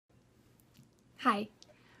Hi,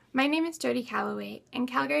 my name is Jodie Callaway, and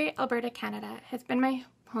Calgary, Alberta, Canada has been my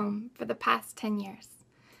home for the past 10 years.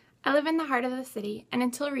 I live in the heart of the city, and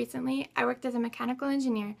until recently, I worked as a mechanical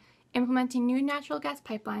engineer implementing new natural gas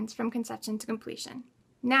pipelines from conception to completion.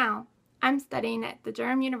 Now, I'm studying at the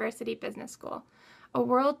Durham University Business School, a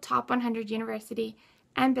world top 100 university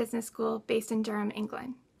and business school based in Durham,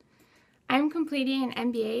 England. I'm completing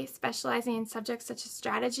an MBA specializing in subjects such as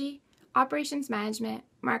strategy, operations management,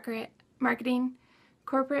 marketing,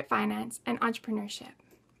 corporate finance, and entrepreneurship.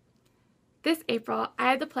 This April,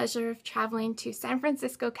 I had the pleasure of traveling to San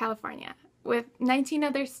Francisco, California, with 19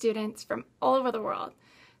 other students from all over the world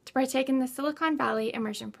to partake in the Silicon Valley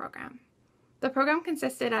Immersion program. The program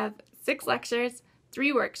consisted of 6 lectures,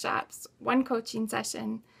 3 workshops, 1 coaching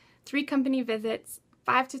session, 3 company visits,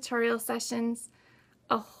 5 tutorial sessions,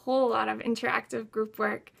 a whole lot of interactive group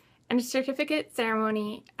work, and a certificate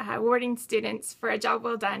ceremony awarding students for a job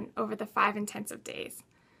well done over the 5 intensive days.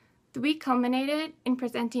 The week culminated in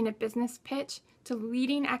presenting a business pitch to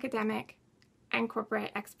leading academic and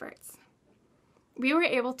corporate experts. We were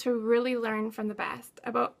able to really learn from the best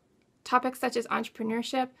about topics such as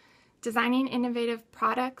entrepreneurship, designing innovative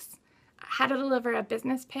products, how to deliver a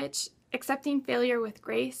business pitch, accepting failure with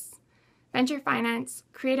grace, venture finance,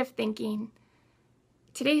 creative thinking,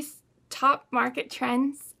 today's top market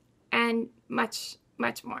trends, and much,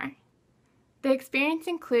 much more. The experience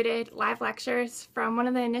included live lectures from one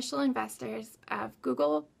of the initial investors of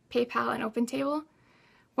Google, PayPal, and OpenTable,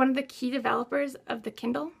 one of the key developers of the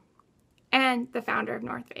Kindle, and the founder of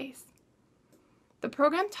North Face. The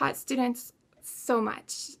program taught students so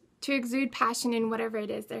much: to exude passion in whatever it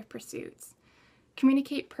is their pursuits,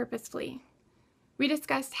 communicate purposefully. We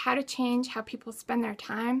discussed how to change how people spend their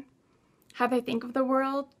time, how they think of the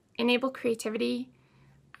world, enable creativity,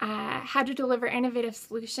 how to deliver innovative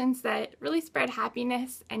solutions that really spread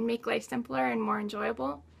happiness and make life simpler and more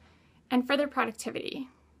enjoyable, and further productivity.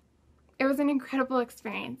 It was an incredible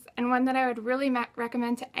experience, and one that I would really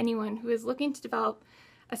recommend to anyone who is looking to develop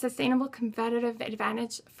a sustainable competitive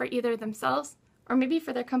advantage for either themselves or maybe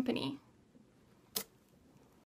for their company.